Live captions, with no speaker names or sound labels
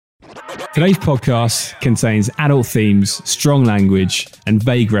Today's podcast contains adult themes, strong language, and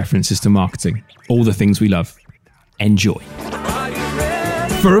vague references to marketing. All the things we love. Enjoy.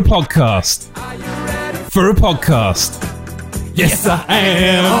 For a podcast. For a podcast. Yes, I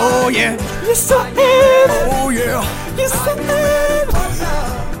am. Oh, yeah. Yes, I am. Oh, yeah. Yes, I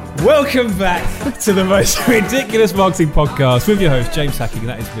am. Welcome back to the most ridiculous marketing podcast with your host, James Hacking.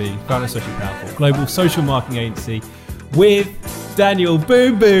 That is me, founder of Socially Powerful, global social marketing agency, with Daniel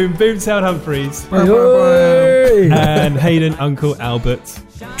Boomtown Humphreys and Hayden Uncle Albert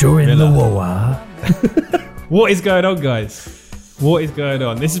during Miller. the war. What is going on, guys? What is going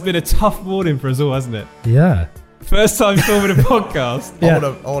on? This has been a tough morning for us all, hasn't it? Yeah. First time filming a podcast. I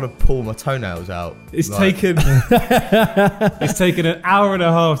want to pull my toenails out. It's taken an hour and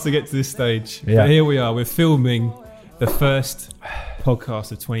a half to get to this stage. Yeah. But here we are. We're filming the first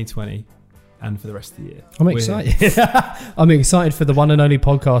podcast of 2020 and for the rest of the year. I'm excited. I'm excited for the one and only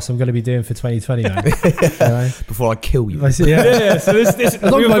podcast I'm going to be doing for 2020 now. Before I kill you. Yeah. So this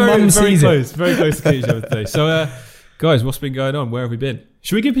long we as were my mum very sees it. close, very close to each other today. So, guys, what's been going on? Where have we been?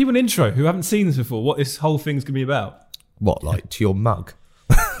 Should we give people an intro who haven't seen this before? What this whole thing's going to be about? What, like to your mug?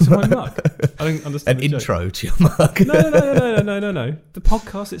 To my mug? I don't understand. An intro to your mug? No. The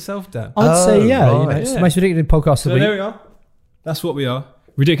podcast itself, Dan. I'd say, yeah. right. You know, it's Yeah. the most ridiculous podcast So of the there week. we are. That's what we are.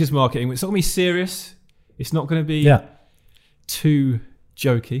 Ridiculous marketing. It's not going to be serious. It's not going to be Yeah. too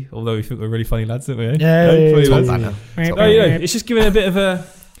jokey, although we think we're really funny lads, don't we? Yeah. Funny Top lads. banner. No, you know, it's just giving a bit of a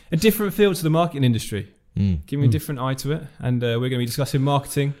different feel to the marketing industry. Giving a different eye to it. And we're going to be discussing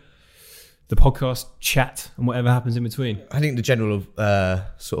marketing, the podcast chat, and whatever happens in between. I think the general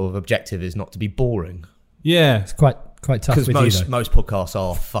sort of objective is not to be boring. Yeah. It's quite tough Because with you, though. most podcasts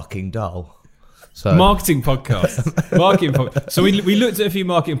are fucking dull. So Marketing podcast. Marketing podcast. So we looked at a few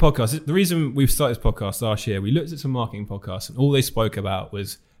marketing podcasts. The reason we've started this podcast last year, we looked at some marketing podcasts and all they spoke about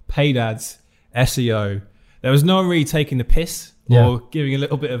was paid ads, SEO. There was no one really taking the piss or giving a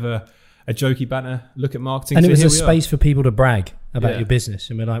little bit of a jokey banter look at marketing. And So it was here a we are. space for people to brag about Yeah. your business.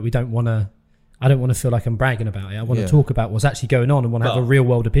 And we're like, I don't want to feel like I'm bragging about it. I want Yeah. to talk about what's actually going on and want to have a Well, real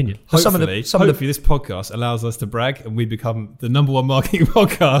world opinion. Hopefully, some of the- hopefully this podcast allows us to brag and we become the number one marketing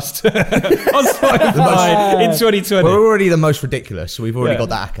podcast on Spotify in 2020. we're already the most ridiculous, so we've already Yeah. got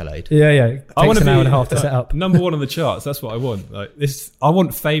that accolade. Yeah. It I want takes to an be hour and a half to set up. number one on the charts. That's what I want. Like this, I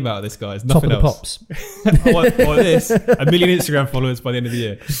want fame out of this, guys. Top of Nothing the else. pops. I want this. 1 million Instagram followers by the end of the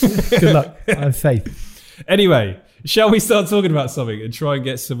year. Good luck. I have faith. Anyway, shall we start talking about something and try and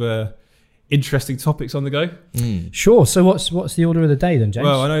get some interesting topics on the go? Sure. So what's the order of the day then, James?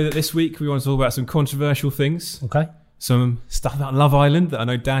 Well, I know that this week we want to talk about some controversial things. Okay. Some stuff about Love Island that I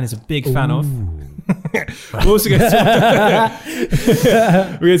know Dan is a big fan of. We're also going to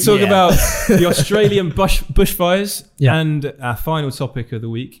talk about the Australian bushfires and our final topic of the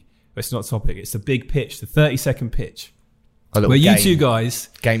week. But it's not a topic, it's the big pitch, the 30-second pitch. Where you two guys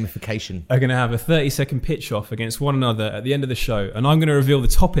Gamification. are going to have a 30-second pitch off against one another at the end of the show. And I'm going to reveal the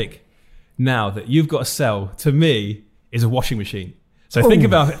topic now that you've got to sell to me is a washing machine. So think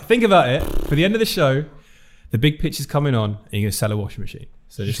about it. For the end of the show, the big pitch is coming on and you're going to sell a washing machine.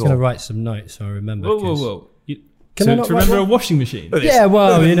 So just Just going to write some notes so I remember. Whoa. Can I To not remember write a one? washing machine. Yeah,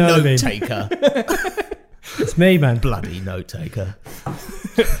 well, you know what I mean. Note taker. It's me, man. Bloody note taker.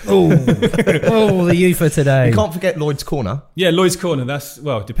 Oh, the you for today. You can't forget Lloyd's Corner. Yeah, Lloyd's Corner.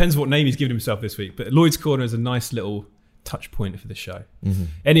 Depends what name he's given himself this week. But Lloyd's Corner is a nice little touch point for the show.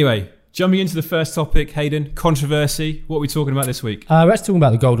 Anyway, jumping into the first topic, Hayden, controversy. What are we talking about this week? Let's talk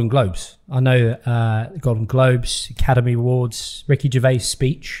about the Golden Globes. I know the Golden Globes, Academy Awards, Ricky Gervais'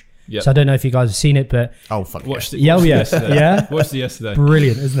 speech. Yep. So I don't know if you guys have seen it, but Oh, fuck Watched it Yeah, yeah. yesterday. Yeah? Watched it yesterday.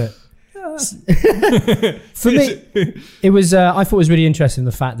 brilliant, isn't it? For me, it was. I thought it was really interesting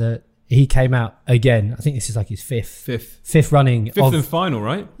the fact that he came out again. I think this is like his fifth running. Fifth and final,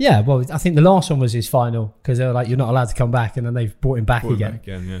 right? Yeah, well, I think the last one was his final because they were like, you're not allowed to come back, and then they've brought him back again.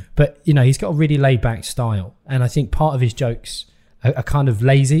 Yeah. But, you know, he's got a really laid back style. And I think part of his jokes are kind of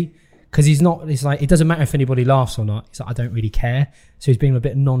lazy because it's like, it doesn't matter if anybody laughs or not. He's like, I don't really care. So he's being a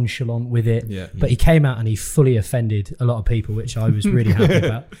bit nonchalant with it. Yeah. But he came out and he fully offended a lot of people, which I was really happy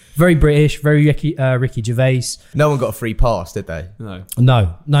about. Very British, very Ricky Gervais. No one got a free pass, did they? No.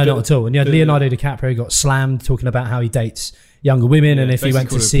 No, not at all. And you had Leonardo DiCaprio got slammed talking about how he dates younger women, and if he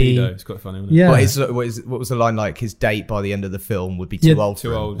went to see, it's quite funny, wasn't it? yeah, What was the line like? His date by the end of the film would be too old. Too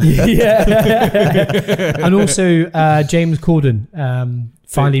for him. old. yeah, and also James Corden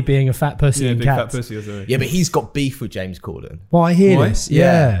finally being a fat pussy Yeah, and big cat. fat pussy, wasn't he? Yeah, but he's got beef with James Corden. Well, I hear Why? this.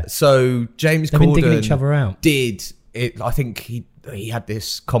 Yeah, So James they've been digging Corden each other out. did it. I think he had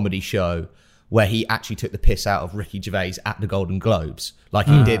this comedy show where he actually took the piss out of Ricky Gervais at the Golden Globes. Like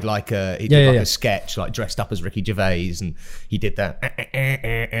he did like a sketch, like dressed up as Ricky Gervais, and he did that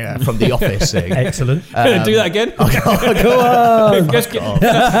from The Office thing. Excellent. Do that again. Go on.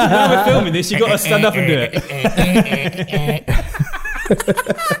 Now we're filming this. You got to stand up and do it.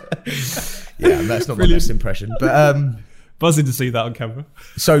 Yeah, that's not my best impression, but buzzing to see that on camera.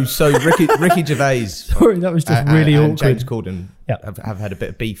 so Ricky Gervais. Sorry, that was just really and awkward. James Corden have had a bit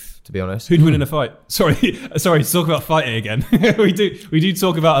of beef, to be honest. Who'd win in a fight? Sorry, to talk about fighting again. we do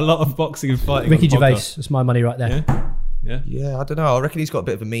talk about a lot of boxing and fighting. Ricky on the Gervais. podcast. That's my money right there. Yeah, I don't know. I reckon he's got a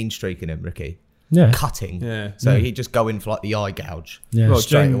bit of a mean streak in him, Ricky. Yeah. Cutting. Yeah. So he'd just go in for like the eye gouge. Yeah. Well,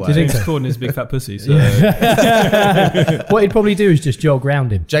 straight away. James Corden is a big fat pussy. So. What he'd probably do is just jog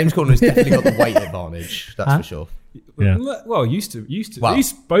round him. James Corden has definitely got the weight advantage. That's for sure. Yeah. Well, used to. Well,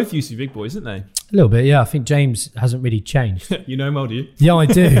 Both used to be big boys, didn't they? A little bit, yeah. I think James hasn't really changed. You know him well, do you? Yeah, I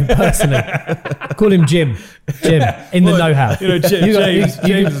do, personally. I call him Jim. Jim, in the know-how. You know, James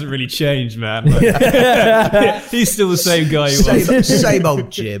hasn't really changed, man. Like, he's still the same guy he was. Same old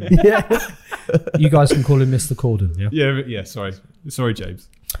Jim. Yeah. You guys can call him Mr. Corden, yeah? Yeah, sorry, James.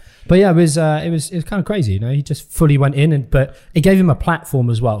 But yeah, it was kind of crazy, you know. He just fully went in, but it gave him a platform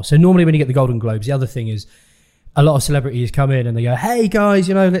as well. So normally when you get the Golden Globes, the other thing is a lot of celebrities come in and they go, "Hey guys,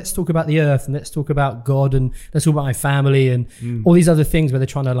 you know, let's talk about the earth and let's talk about God and let's talk about my family and all these other things," where they're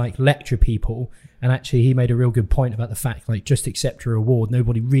trying to like lecture people. And actually, he made a real good point about the fact, like, just accept your award.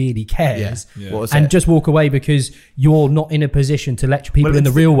 Nobody really cares. Yeah. What was and it? just walk away because you're not in a position to lecture people in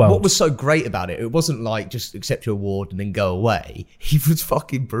the real world. What was so great about it, it wasn't like just accept your award and then go away. He was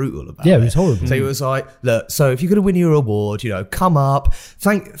fucking brutal about it. Yeah, it was horrible. So he was like, look, so if you're going to win your award, you know, come up,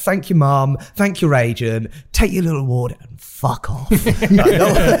 thank your mum, thank your agent, take your little award and fuck off.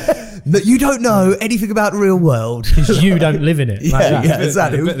 You don't know anything about the real world. Because you don't live in it. Like that. Yeah,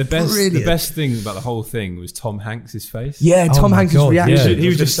 exactly. The best thing about the whole thing was Tom Hanks' face. Yeah, Tom Hanks' reaction. He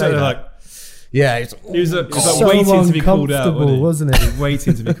was just so like, yeah, he was like so waiting to be called out, wasn't he?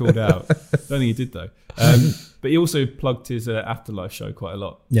 Waiting to be called out. Don't think he did though. But he also plugged his Afterlife show quite a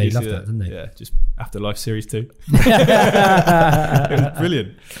lot. Yeah, Did he you loved see that, didn't he? Yeah, just Afterlife Series 2. It was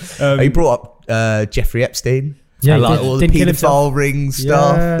brilliant. He brought up Jeffrey Epstein. Yeah, and, like all the didn't kill himself. paedophile ring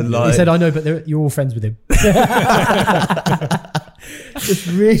stuff. Yeah. And, like, He said, "I know, but you're all friends with him." Just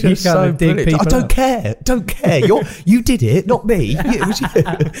really kind so of dig brilliant. people. I don't care. You did it, not me. It was you.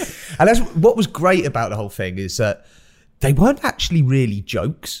 And that's what was great about the whole thing is that they weren't actually really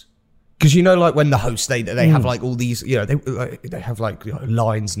jokes. Because you know, like when the hosts they have like all these, you know, they have like, you know,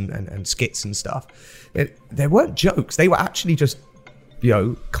 lines and skits and stuff. They weren't jokes. They were actually just, you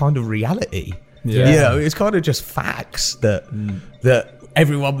know, kind of reality. Yeah. You know, it's kind of just facts that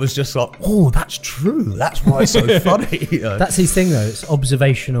everyone was just like, oh, that's true. That's why it's so funny. You know? That's his thing, though. It's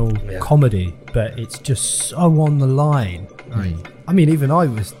observational comedy, but it's just so on the line. I mean, even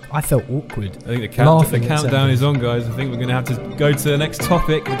I felt awkward. I think the countdown is on, guys. I think we're going to have to go to the next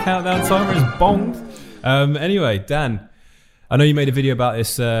topic. The countdown timer is bonged. Anyway, Dan, I know you made a video about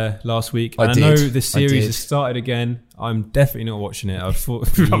this last week. I know the series has started again. I'm definitely not watching it. I'm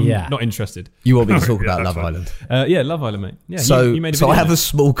not interested. You want me to talk about Love Island? Yeah, Love Island, mate. Yeah, so you made a video I have a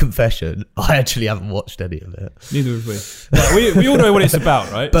small confession. I actually haven't watched any of it. Neither have we. But we all know what it's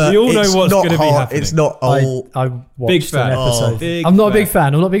about, right? But we all know what's going to be happening. It's not all. I watched Big fan. an episode. Big I'm not a fan. big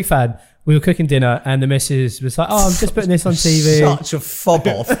fan. I'm not a big fan. We were cooking dinner and the missus was like, "Oh, I'm just putting this on TV." Such a fob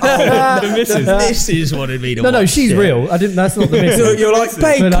off. The missus. The missus wanted me to No, watch she's it. real. That's not the missus. You're like,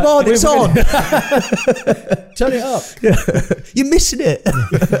 babe, We're come like, on, it's on. Turn it up. You're missing it.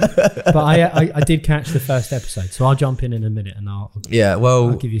 But I did catch the first episode, so I'll jump in a minute and I'll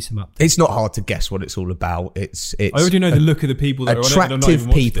give you some updates. It's not hard to guess what it's all about. It's I already know the look of the people that are on it. attractive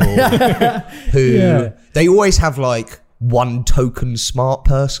people who they always have like one token smart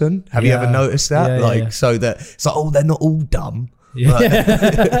person. Have you ever noticed that? So that it's like, oh, they're not all dumb.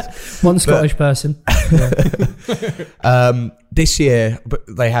 Yeah. One Scottish person. This year, but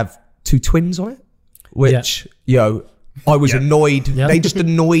they have two twins on it, which you know, I was annoyed. Yeah. They just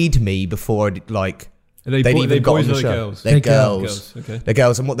annoyed me before they'd even got on the show. Girls? They're girls. Okay. They're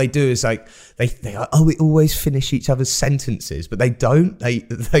girls, and what they do is like they are, we always finish each other's sentences, but they don't.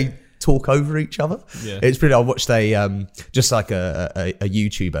 They talk over each other. Yeah. It's pretty. I watched just like a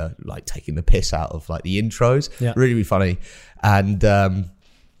YouTuber like taking the piss out of like the intros. Yeah. Really, really funny, and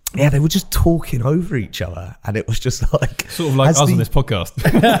they were just talking over each other, and it was just like Sort of like us on this podcast.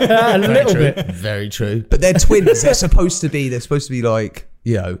 A little bit. Very true. But they're twins. They're supposed to be like,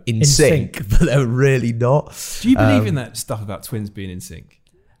 you know, in sync, but they're really not. Do you believe in that stuff about twins being in sync?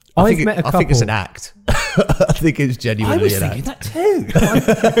 I I've met a couple. I think it's an act. I think it's genuinely an act. that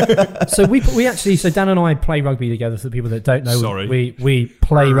too. So we actually, so Dan and I play rugby together. For the people that don't know, Sorry. we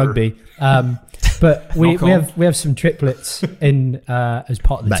play rugby. But we have some triplets in as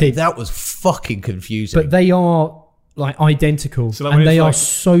part of the team. That was fucking confusing. But they are like identical, So, like, and when they it's are like-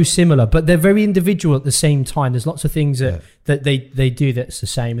 so similar. But they're very individual at the same time. There's lots of things that they do that's the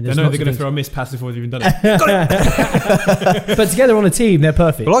same. And They there's know lots they're of going to things- throw a miss pass before they've even done it. But together on a team, they're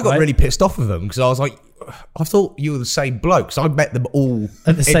perfect. Well, I got right? really pissed off with them because I was like, I thought you were the same blokes. I met them all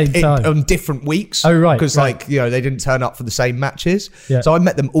At the same time. on different weeks. Oh, right, Because right. like they didn't turn up for the same matches. Yeah. So I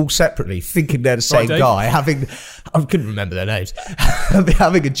met them all separately, thinking they're the same Dave? guy. I couldn't remember their names.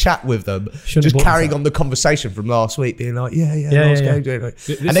 having a chat with them, Shouldn't have just brought carrying this up. on the conversation from last week, being like, Yeah, what's yeah. going on?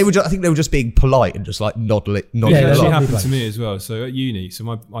 This- And they were, I think they were just being polite and just like nodding It Yeah, actually yeah. along. happened Lovely to me as well. So at uni, so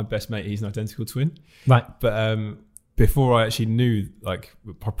my best mate, he's an identical twin. Right. But before I actually knew, like,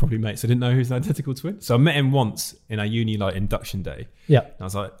 probably mates, I didn't know he was an identical twin. So I met him once in our uni, like, induction day. Yeah. And I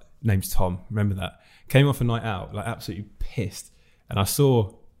was like, name's Tom, remember that? Came off a night out, like, absolutely pissed. And I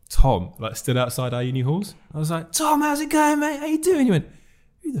saw Tom, like, stood outside our uni halls. I was like, Tom, how's it going, mate? How you doing? He went,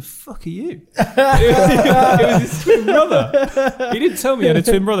 who the fuck are you? It was his twin brother. He didn't tell me he had a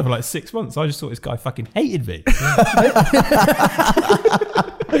twin brother for like 6 months. I just thought this guy fucking hated me.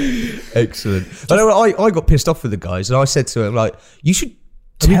 Excellent. But I got pissed off with the guys, and I said to him, like, you should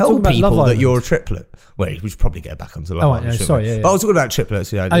Are we tell talking about people Love that Island? you're a triplet. Well, we should probably get back onto Love Oh, Island. yeah, shouldn't sorry, we? yeah, yeah. But I was talking about triplets.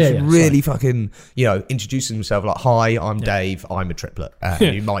 They yeah, should yeah, really fucking, introducing themselves like, hi, I'm Dave, I'm a triplet.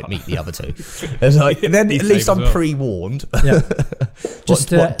 You might meet the other two. It's like, and then He's at least Dave as I'm well. pre-warned. Yeah.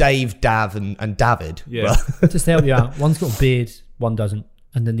 Just, what Dave, Dav, and David. Yeah. Just to help you out, one's got a beard, one doesn't,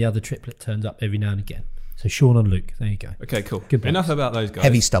 and then the other triplet turns up every now and again. So Sean and Luke, there you go. Okay, cool. Good Enough about those guys.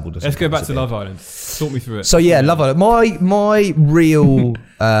 Heavy stubble. Doesn't Let's go count back as to a Love beard. Island. Talk me through it. So yeah, Love Island. My real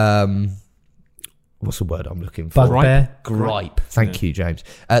what's the word I'm looking for? Bugbear. Gripe. Thank you, James.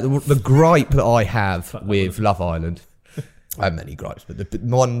 The gripe that I have with Love Island, I have many gripes, but the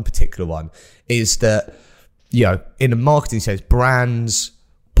one particular one is that in a marketing sense, brands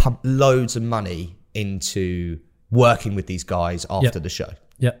pump loads of money into working with these guys after the show.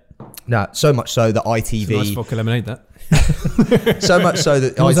 Yeah. Now, so much so that ITV, Nice vodka lemonade, that. so much so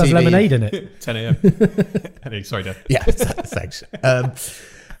that Always has ITV, lemonade in it. 10 a.m. Anyway, sorry, Dad. Yeah, thanks.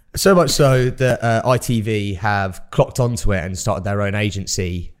 So much so that ITV have clocked onto it and started their own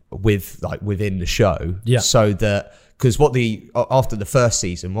agency within the show. Yeah. So that because after the first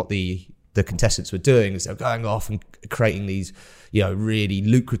season, what the contestants were doing is they're going off and creating these really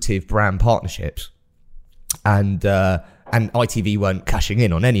lucrative brand partnerships, and ITV weren't cashing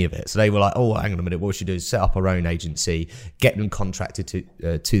in on any of it. So they were like, oh, hang on a minute, what we should do is set up our own agency, get them contracted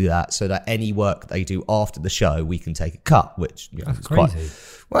to that, so that any work they do after the show, we can take a cut, which That's is crazy.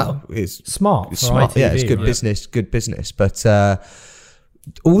 it's Smart. it's for smart. ITV, Yeah, it's good right? business. But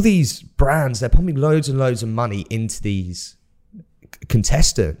all these brands, they're pumping loads and loads of money into these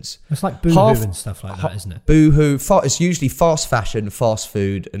contestants. It's like Boohoo and stuff like that, isn't it? Boohoo, it's usually fast fashion, fast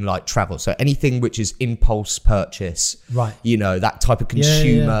food, and like travel. So anything which is impulse purchase, Right. That type of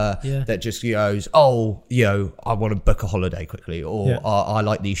consumer yeah. that just goes, I want to book a holiday quickly, or Yeah. I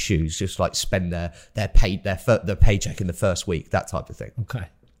like these shoes, just like spend their paycheck in the first week, that type of thing. Okay.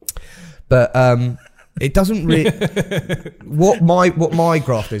 But it doesn't really. what my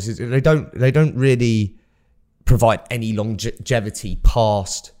graft is they don't really provide any longevity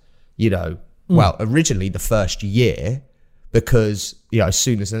past, well, originally the first year, because as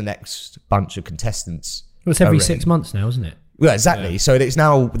soon as the next bunch of contestants, Well, it's every are 6 in- months now, isn't it? Well, exactly. Yeah. So it's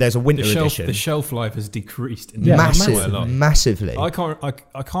now there's a winter edition, The shelf life has decreased in Yeah, massively. I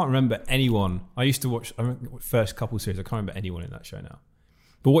can't remember anyone. I used to watch the first couple series. I can't remember anyone in that show now.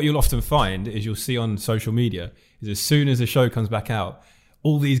 But what you'll often find is you'll see on social media is as soon as the show comes back out,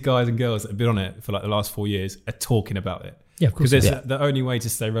 all these guys and girls that have been on it for like the last 4 years are talking about it. Yeah, of course. Because it's the only way to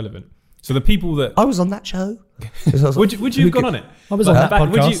stay relevant. So the people that I was on that show. would you have gone on it? I was on that Would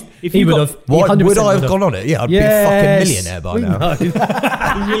you, podcast. if He you would got have. Why 100% would I have would gone on it? Yeah, I'd be a Yes. fucking millionaire by We now. know.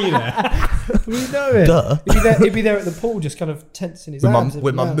 a millionaire, We know it. Duh. He'd be there at the pool, just kind of tensing his abs.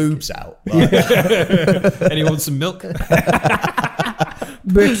 With my moobs out. anyone want some milk?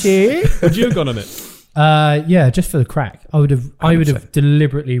 Bricky. Would you have gone on it? Yeah, just for the crack. I would have 100%.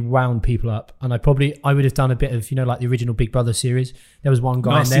 deliberately wound people up, and I would have done a bit of like the original Big Brother series. There was one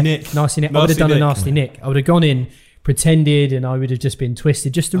guy Nasty in there, Nick. Nasty Nick. I would have Nasty done a Nick. Nasty Nick. I would have gone in, pretended, and I would have just been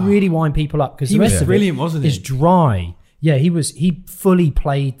twisted, just to really wind people up, because He the was rest of brilliant, it wasn't is he? dry. Yeah, he fully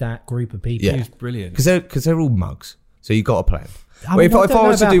played that group of people. Yeah. He was brilliant. Because they're all mugs, so you got to play them. I mean, If I don't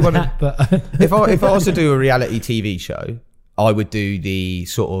was know to do about one, that, but if I was to do a reality TV show, I would do the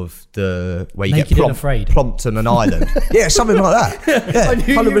sort of the where you Naked get and Afraid. plonked on an island. Yeah, something like that. I Yeah,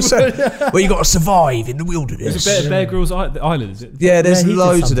 knew you 100%. Where you got to survive in the wilderness. Is it Bear Grylls Island? Is it? Yeah, there's Yeah, he did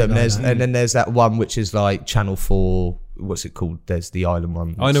loads of them. something like There's that. and then there's that one which is like Channel 4. What's it called? There's the island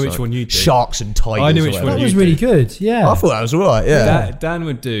one. I know It's which like one you did. Sharks and tigers. I knew or which whatever. one That you was did. really good. Yeah. I thought that was all right. Yeah. Dan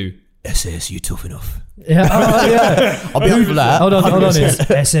would do SAS. You tough enough? Yeah. Oh, yeah. I'll be over that. Hold on.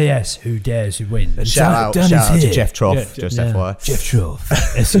 It's SAS. Who dares who wins? And shout Dan out is to here. Jeff Trough. Yeah, just yeah. FYI. Jeff Trough.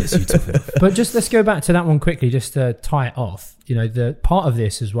 SAS. You tough enough? But just let's go back to that one quickly, just to tie it off. You know, the part of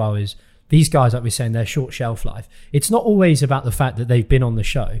this as well is these guys, like we're saying, they're short shelf life. It's not always about the fact that they've been on the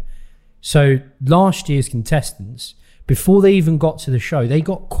show. So last year's contestants, before they even got to the show, they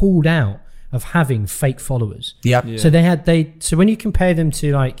got called out of having fake followers. Yeah. Yeah. So when you compare them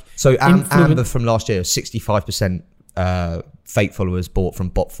to like So influen- Amber from last year, 65% fake followers bought from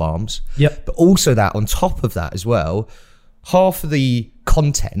bot farms. Yep. But also that on top of that as well, half of the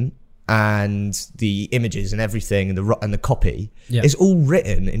content and the images and everything and the copy Yeah. is all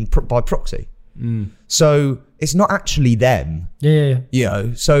written by proxy. So it's not actually them. yeah. You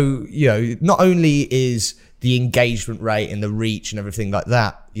know, so not only is the engagement rate and the reach and everything like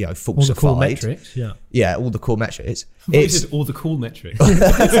that, All the cool falsified. metrics. Yeah. Yeah, all the cool metrics. It's all the cool metrics. All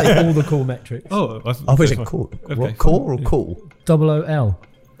the cool metrics. Oh, I was it cool? Okay, What, core or cool? OOL.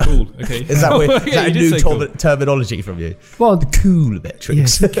 Cool. Okay. Is that, is Yeah, that a you did new say cool. terminology from you? Well, Cool metrics.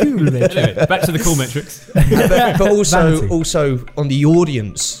 yes, the cool metrics. Anyway, back to the cool metrics. but Vanity. also on the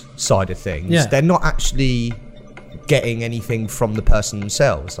audience side of things, Yeah. they're not actually getting anything from the person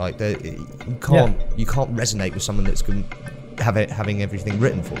themselves. Like you can't resonate with someone that's having everything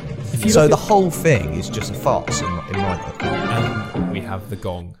written for them. So the whole thing is just a farce in my book. And we have the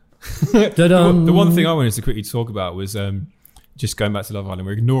gong. Da-dum. The one thing I wanted to quickly talk about was just going back to Love Island.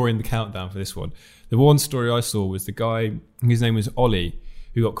 We're ignoring the countdown for this one. The one story I saw was the guy, his name was Ollie,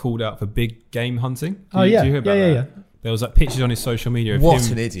 who got called out for big game hunting. Did you hear about that? Yeah. There was like pictures on his social media of What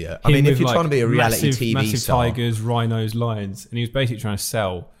him, an idiot. I him mean, if with, you're like, trying to be a reality TV massive star. tigers, rhinos, lions, and he was basically trying to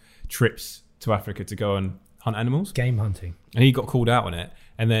sell trips to Africa to go and hunt animals. Game hunting. And he got called out on it.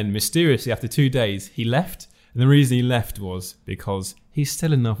 And then mysteriously, after 2 days, he left. And the reason he left was because he's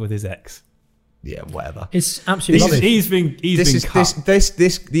still in love with his ex. Yeah, whatever. It's absolutely rubbish. He's been cut.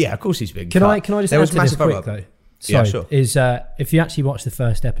 Yeah, of course he's been Can cut. I just There add was to this massive quick up. though? Yeah, Sorry, sure. is if you actually watch the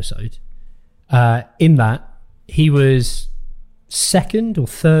first episode, in that he was second or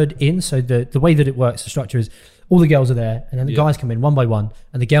third in. So the way that it works, the structure is all the girls are there, and then the guys come in one by one,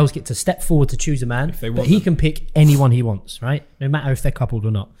 and the girls get to step forward to choose a man, If they but want he them. can pick anyone he wants, right? No matter if they're coupled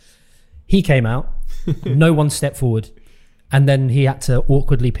or not. He came out, no one stepped forward, and then he had to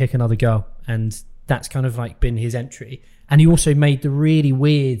awkwardly pick another girl, and that's kind of like been his entry. And he also made the really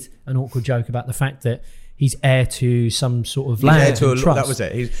weird and awkward joke about the fact that he's heir to some sort of He's land heir to and a, trust. that was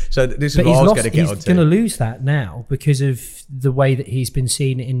it. So this is But what I was he's going to get going to onto. lose that now because of the way that he's been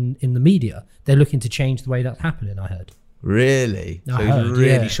seen in the media. They're looking to change the way that's happening, I heard. Really? I So heard, he really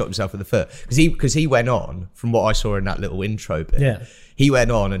yeah. shot himself in the foot. Because he went on, from what I saw in that little intro bit, Yeah. he went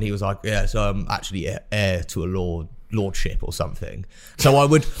on and he was like, yeah, so I'm actually heir to a lordship or something. So I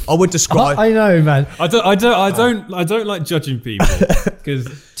would describe... I know, man. I don't like judging people because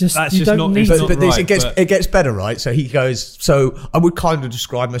Just- that's you just don't not. need It's to. not But this, right, but- it gets better, right? So he goes, so I would kind of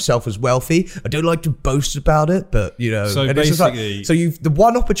describe myself as wealthy. I don't like to boast about it, but So and it's just like- basically- so you've the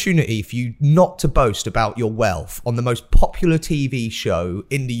one opportunity for you not to boast about your wealth on the most popular TV show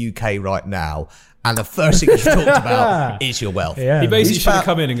in the UK right now, and the first thing you've talked about is your wealth. Yeah. he basically He's should have about-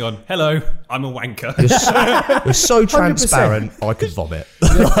 come in and gone, "Hello, I'm a wanker." You're so transparent, I could vomit.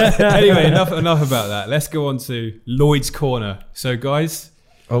 Anyway, enough about that. Let's go on to Lloyd's Corner. So, guys,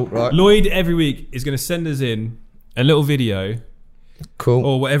 Oh, right. Lloyd every week is going to send us in a little video Cool.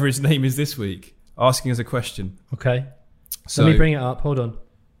 or whatever his name is this week, asking us a question. Okay. So Let me bring it up. Hold on.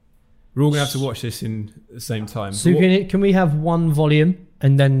 we're all going to have to watch this in the same time. So What- can we have one volume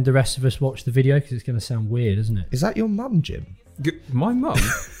and then the rest of us watch the video? Because it's going to sound weird, isn't it? Is that your mum, Jim? My mum?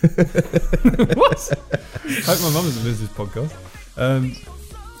 What? I hope my mum doesn't listen to this podcast.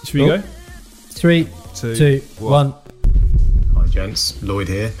 Should we Oh. go? 3, 2, 1. Hi gents, Lloyd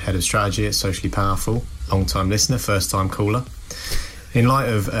here, Head of Strategy at Socially Powerful, long-time listener, first-time caller. In light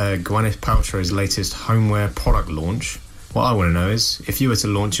of Gwyneth Paltrow's latest homeware product launch, what I want to know is, if you were to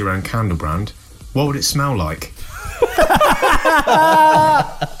launch your own candle brand, what would it smell like?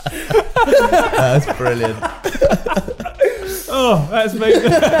 That's brilliant. Oh, that's amazing.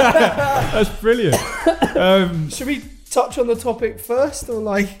 That's brilliant. Should we touch on the topic first or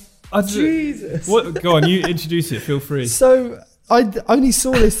like... Jesus. What? Go on, you introduce it. Feel free. So I only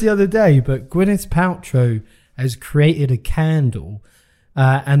saw this the other day, but Gwyneth Paltrow has created a candle,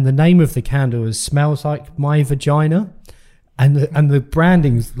 and the name of the candle is "Smells Like My Vagina." And the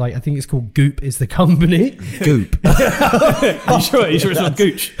branding's like, I think it's called Goop is the company. Goop. You sure it's not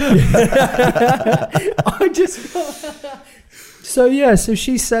Gooch? So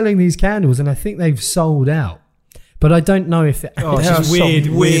she's selling these candles, and I think they've sold out. But I don't know if it. Oh, it's There are just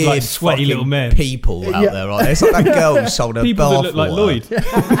some weird, like sweaty fucking little men. people out there, right? It's like that girl who sold her People that bath look like water. Lloyd.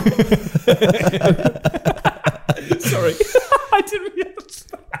 Sorry, I didn't really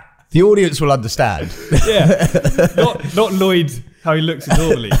understand. The audience will understand. Yeah, not Lloyd how he looks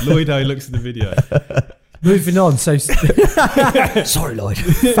normally. Lloyd how he looks in the video. Moving on. So Sorry, Lloyd.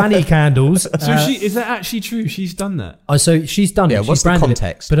 fanny candles. So is that actually true? She's done that. So she's done Yeah, it. She's what's the branded it,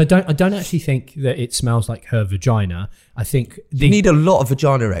 context? but I don't actually think that it smells like her vagina. I think You need a lot of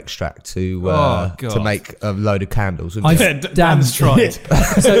vagina extract to God. make a load of candles. I- wouldn't you? Dan's tried.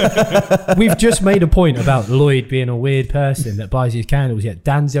 So we've just made a point about Lloyd being a weird person that buys his candles, yet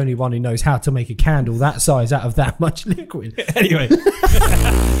Dan's the only one who knows how to make a candle that size out of that much liquid. Anyway,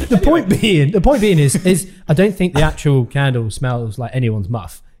 The point being is I don't think the actual candle smells like anyone's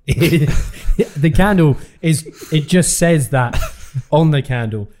muff. The candle it just says that on the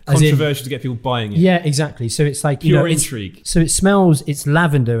candle. As in- controversial to get people buying it. yeah, exactly. So it's like Pure it's- intrigue. So it smells. It's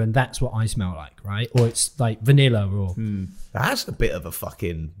lavender, and that's what I smell like, right? Or it's like vanilla, or That's a bit of a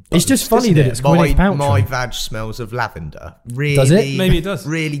fucking. It's just funny isn't that it? it's Gwyneth Paltrow. My vag smells of lavender. Really? Does it? Maybe it does.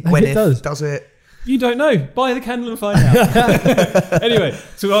 Really, Maybe it Gwyneth? does. Does it? You don't know. Buy the candle and find out. Anyway,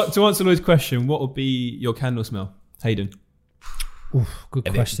 to answer Lloyd's question, what would be your candle smell, Hayden? good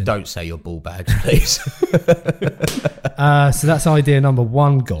And question. Don't say your ball bags, please. So that's idea number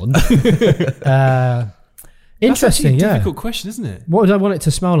one gone. Interesting, That's actually a yeah. difficult question, isn't it? What would I want it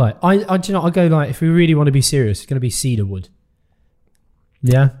to smell like? I do you know, I go like, if we really want to be serious, it's going to be cedar wood.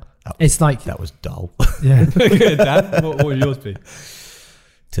 Yeah, it's like That was dull. yeah. Good, Dan. What would yours be?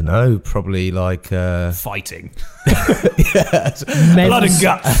 To know, probably like Fighting. Blood and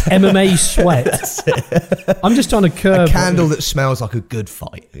guts. MMA sweat. I'm just trying to curb a candle that smells like a good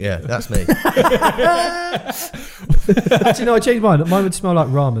fight. Yeah, that's me. Actually, no, I changed mine. Mine would smell like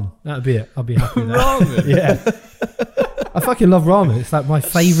ramen. That'd be it. I'd be happy with that. Ramen. Yeah. I fucking love ramen. It's like my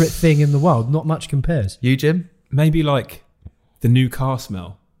favourite thing in the world. Not much compares. You, Jim? Maybe like the new car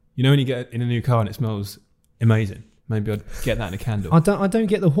smell. You know when you get in a new car and it smells amazing. Maybe I'd get that in a candle. I don't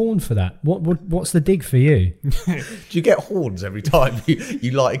get the horn for that. What's the dig for you? Do you get horns every time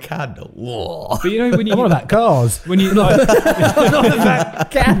you light a candle? Whoa. But you know when you I'm on about cars. when you like, I'm on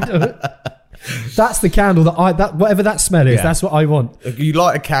about candle. That's the candle that whatever that smell is. Yeah. That's what I want. If you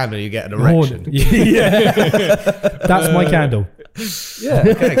light a candle, you get an Horn. erection. Yeah. That's my candle. yeah.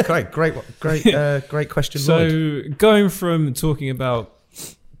 Okay, great question, Lloyd. So going from talking about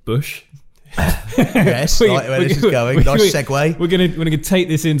Bush, Yes, like where this is going. Nice segue. We're gonna take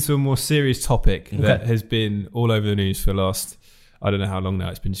this into a more serious topic that has been all over the news for the last, I don't know how long now.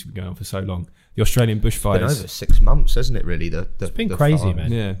 It's been going on for so long. The Australian Been bushfires. over 6 months, hasn't it? Really, it's been crazy, fire.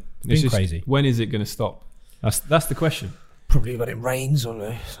 man. Yeah, It's been crazy. When is it going to stop? That's the question. Probably when it rains on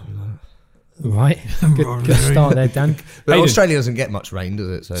it. Right. Good start there, Dan. But Hayden. Australia doesn't get much rain, does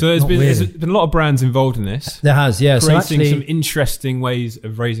it? So there's Not there's really. been a lot of brands involved in this, There has, yeah. So creating actually, some interesting ways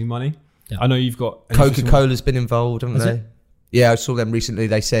of raising money. Yeah. I know you've got an interesting one. Coca-Cola's been involved, haven't Has they? it? Yeah, I saw them recently.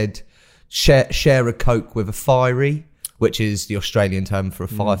 They said share a Coke with a fiery, which is the Australian term for a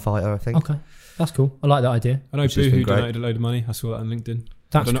firefighter, I think. okay, that's cool. I like that idea. I know Which has been Boohoo great. donated a load of money. I saw that on LinkedIn.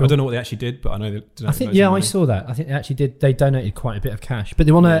 That's I cool. don't know what they actually did, but I know they donated I think loads yeah, of I money. saw that. I think they actually did. They donated quite a bit of cash. But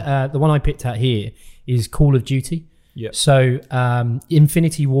the one I picked out here is Call of Duty. Yep. So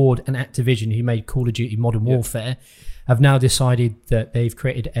Infinity Ward and Activision, who made Call of Duty Modern Warfare, have now decided that they've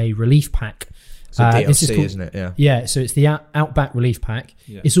created a relief pack. It's a It's just DLC, called- isn't it? Yeah. Yeah, so it's the Outback Relief Pack.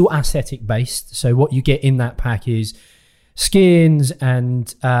 Yeah. It's all aesthetic based. So what you get in that pack is skins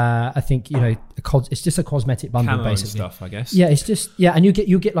and I think it's just a cosmetic bundle Camo and basically. stuff, I guess. Yeah, it's just and you get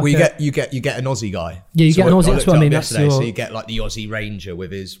like Well, a, you get an Aussie guy. Yeah, you get an Aussie, I that's looked what I up mean, that's yesterday, so your- you get like the Aussie Ranger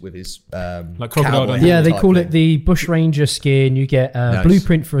with his Like Crocodile cowboy Dundee. yeah, hat they type call thing. it the Bush Ranger skin. You get a Nice.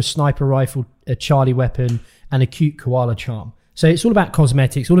 blueprint for a sniper rifle, a Charlie weapon, and a cute koala charm. So it's all about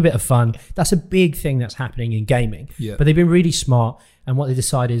cosmetics, all a bit of fun. That's a big thing that's happening in gaming. Yeah. But they've been really smart, and what they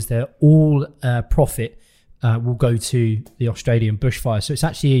decide is that all profit will go to the Australian bushfire. So it's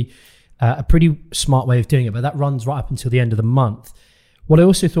actually a pretty smart way of doing it, but that runs right up until the end of the month. What I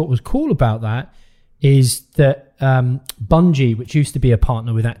also thought was cool about that is that Bungie, which used to be a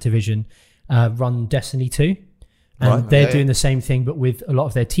partner with Activision, run Destiny 2. And Right, they're okay. doing the same thing, but with a lot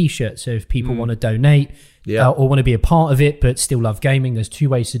of their T-shirts. So if people want to donate Yeah. or want to be a part of it, but still love gaming, there's two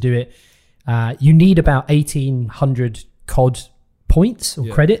ways to do it. You need about 1,800 COD points or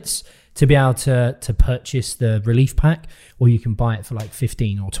credits to be able to purchase the relief pack, or you can buy it for like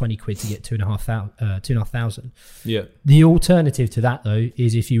 15 or 20 quid to get 2,500. Yeah. The alternative to that, though,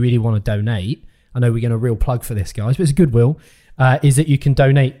 is if you really want to donate, I know we're going to real plug for this, guys, but it's a goodwill, is that you can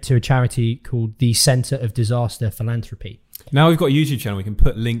donate to a charity called the Centre of Disaster Philanthropy. Now we've got a YouTube channel, we can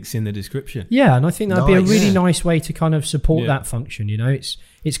put links in the description. Yeah, and I think that'd be a really nice way to kind of support that function. You know,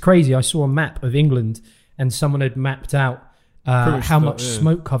 it's crazy. I saw a map of England, and someone had mapped out how much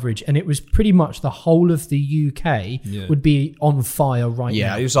smoke coverage, and it was pretty much the whole of the UK would be on fire right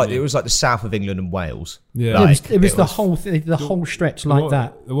now. Yeah, it was like the south of England and Wales. Yeah, like, it was the whole stretch like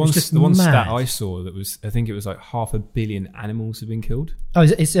that. The one stat I saw that was, I think it was like 500 million animals have been killed. Oh,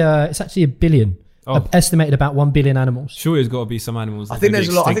 it's actually 1 billion. Estimated about 1 billion animals. Surely there's got to be some animals. I think there's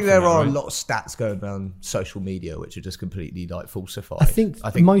a lot. I think there are a lot of stats going around social media which are just completely like falsified. I think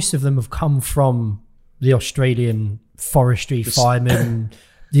most of them have come from the Australian forestry firemen.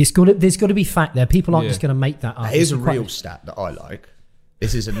 There's got to be fact there. People aren't just going to make that up. Here's a real stat that I like.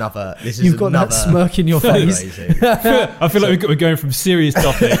 This is another. You've got that smirk in your face. I feel like we're going from serious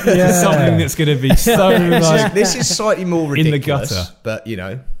topic to something that's going to be so. This is slightly more ridiculous, in the gutter, but you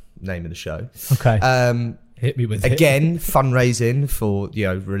know, name of the show. Okay. Hit me with again fundraising for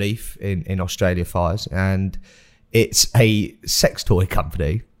relief in Australia fires, and it's a sex toy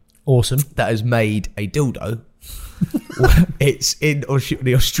company. Awesome. That has made a dildo. It's in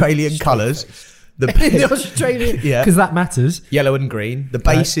the Australian colours. The Australian, because that matters. Yellow and green. The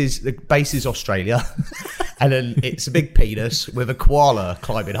base is Australia, and then it's a big penis with a koala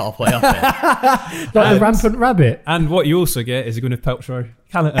climbing halfway up it, like the rampant rabbit. And what you also get is a Gwyneth Paltrow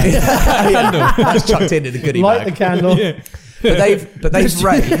candle. Just chucked in the goodie bag. Light the candle. But they've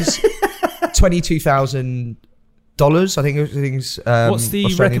raised $22,000. I think it's what's the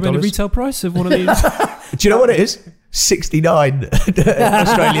Australian recommended dollars. retail price of one of these? Do you know what it is? 69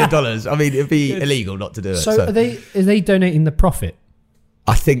 Australian dollars. I mean, it'd be illegal not to do it. So are they donating the profit?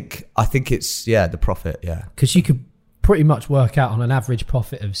 I think it's the profit, because you could pretty much work out on an average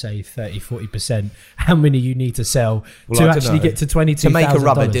profit of say 30-40% how many you need to sell to actually get to $22,000 to make a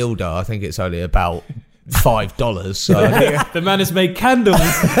rubber dildo. I think it's only about $5. So the man has made candles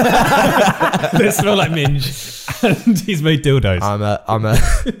that smell like minge, and he's made dildos.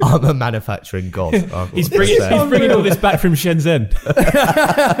 I'm a manufacturing god. He's bringing all this back from Shenzhen.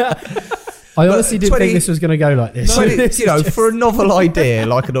 I honestly didn't think this was going to go like this. No, for a novel idea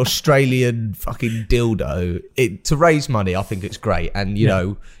like an Australian fucking dildo, to raise money, I think it's great. And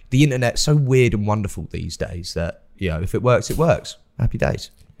the internet's so weird and wonderful these days that if it works, it works. Happy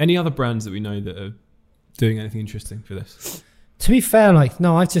days. Any other brands that we know that are doing anything interesting for this? To be fair,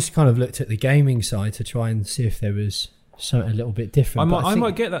 I've just kind of looked at the gaming side to try and see if there was something a little bit different. I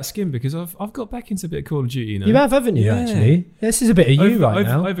might get that skin because I've got back into a bit of Call of Duty. You have, haven't you? Yeah. Actually, this is a bit of you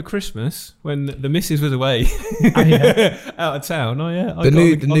now. Over Christmas, when the missus was away out of town.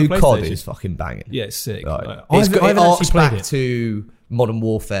 The new COD is fucking banging. Yeah, it's sick. Right. It arcs back to Modern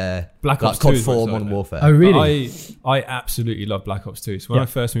Warfare, Black Ops COD 2 4, Modern Warfare. Oh, really? I absolutely love Black Ops 2. So when I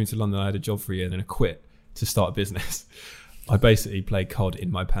first moved to London, I had a job for a year and then I quit to start a business. I basically played COD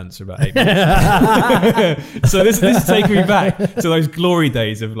in my pants for about 8 minutes. So this is taking me back to those glory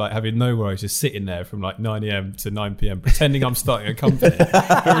days of having no worries, just sitting there from 9 a.m. to 9 p.m. pretending I'm starting a company.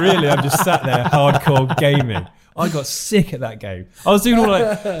 But really, I'm just sat there hardcore gaming. I got sick at that game. I was doing all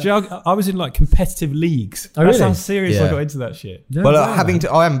I was in competitive leagues. Oh, That's really? how serious I got into that shit. I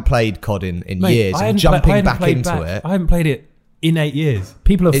haven't played COD in years. And jumping back into it. I haven't played it in 8 years.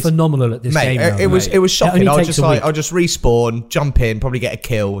 People are phenomenal at this game now. It was shocking. I'll just respawn, jump in, probably get a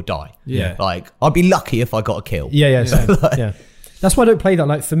kill, die. Yeah. I'd be lucky if I got a kill. Yeah. That's why I don't play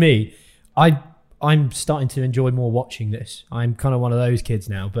that. For me, I'm starting to enjoy more watching this. I'm kind of one of those kids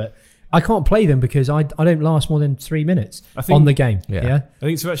now, but I can't play them because I don't last more than 3 minutes on the game. Yeah. I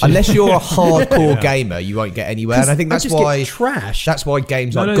think so. Unless you're a hardcore gamer, you won't get anywhere. And I think that's why trash. That's why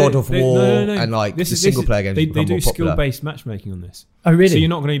games like God of War and the single player games they become do more popular. skill-based matchmaking on this. Oh, really? So you're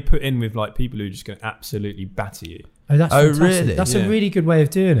not going to be put in with people who are just going to absolutely batter you. Oh, that's fantastic. Really? That's a really good way of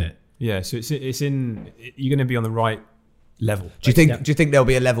doing it. Yeah. So it's in. You're going to be on the right level. Do you think there'll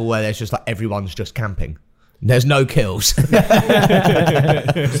be a level where there's just everyone's just camping? There's no kills. Just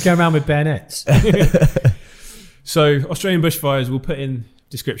go around with bayonets. So Australian bushfires, we'll put in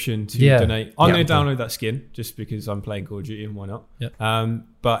description to donate. I'm going to download that skin just because I'm playing Call of Duty and why not? Yep.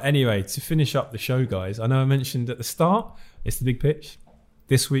 But anyway, to finish up the show, guys, I know I mentioned at the start, it's the big pitch.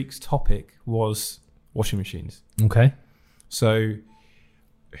 This week's topic was washing machines. Okay. So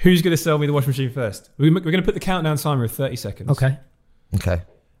who's going to sell me the washing machine first? We're going to put the countdown timer of 30 seconds. Okay.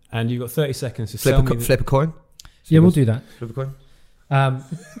 and you've got 30 seconds to sell me. Flip a coin. Yeah, we'll do that. Flip a coin.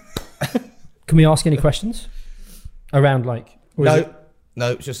 Can we ask any questions around like? No,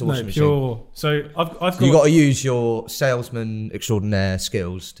 it's just a washing machine. Sure. So I've got. You got to use your salesman extraordinaire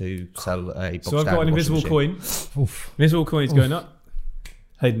skills to sell a box. So I've got an invisible coin. Oof. Invisible coin is going up.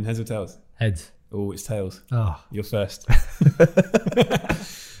 Hayden, heads or tails? Heads. Oh, it's tails. Oh, You're first.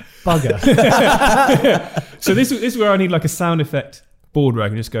 bugger. So this is where I need like a sound effect board where I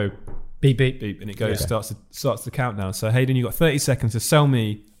can just go Beep beep. beep and it goes starts the countdown. So Hayden, you got 30 seconds to sell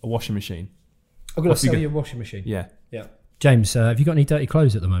me a washing machine. I've got to Off you sell go. you a washing machine. Yeah, James, have you got any dirty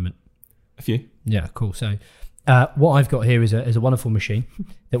clothes at the moment? a few. Yeah, cool. So, what I've got here is a wonderful machine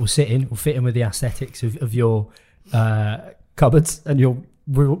that will fit in with the aesthetics of your cupboards and your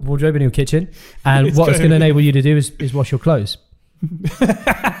wardrobe in your kitchen. And what it's going to enable you to do is wash your clothes.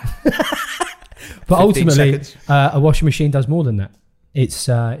 But ultimately, a washing machine does more than that. It's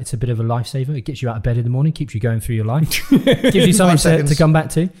a bit of a lifesaver. It gets you out of bed in the morning, keeps you going through your life, gives you something to come back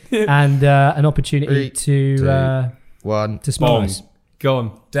to, and an opportunity to smell nice. Go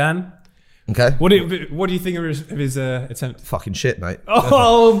on, Dan. Okay. What do you think of his attempt? Fucking shit, mate.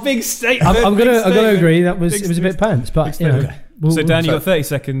 Oh, big statement. I'm gonna Big agree that it was a bit statement. pants, but you know. So Dan, you got 30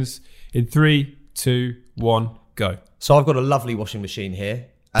 seconds. In 3, 2, 1, go. So I've got a lovely washing machine here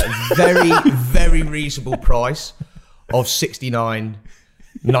at a very, very reasonable price of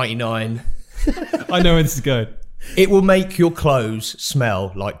 $69.99. I know where this is going. It will make your clothes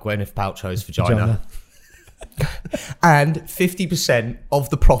smell like Gwyneth Paltrow's vagina. And 50% of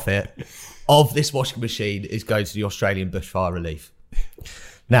the profit of this washing machine is going to the Australian bushfire relief.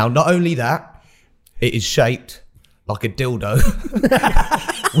 Now, not only that, it is shaped like a dildo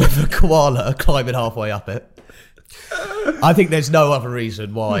with a koala climbing halfway up it. I think there's no other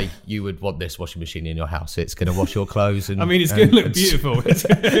reason why you would want this washing machine in your house. It's going to wash your clothes. And I mean, it's going to look beautiful.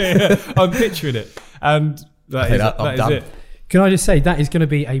 I'm picturing it. And that is it. Can I just say, that is going to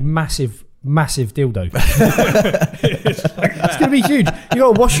be a massive dildo. It's going to be huge. You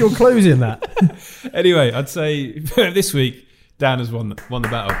got to wash your clothes in that. Anyway, I'd say this week, Dan has won the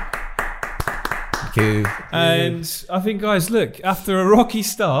battle. Thank you. And I think, guys, look, after a rocky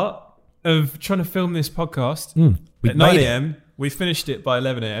start of trying to film this podcast at 9 a.m, we finished it by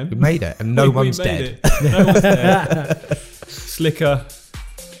 11 a.m. We made it, and no one's dead. No one's dead. Slicker,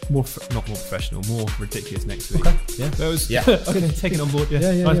 not more professional, more ridiculous next week. Okay. Yeah, that was Okay, take it on board.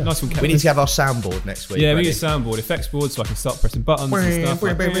 Yeah, Nice one. We need to have our soundboard next week. Yeah, we need a soundboard, effects board, so I can start pressing buttons and stuff.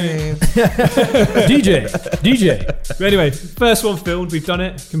 DJ. But anyway, first one filmed, we've done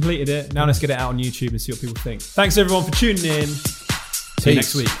it, completed it. Now let's get it out on YouTube and see what people think. Thanks everyone for tuning in. See you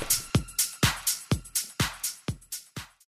next week.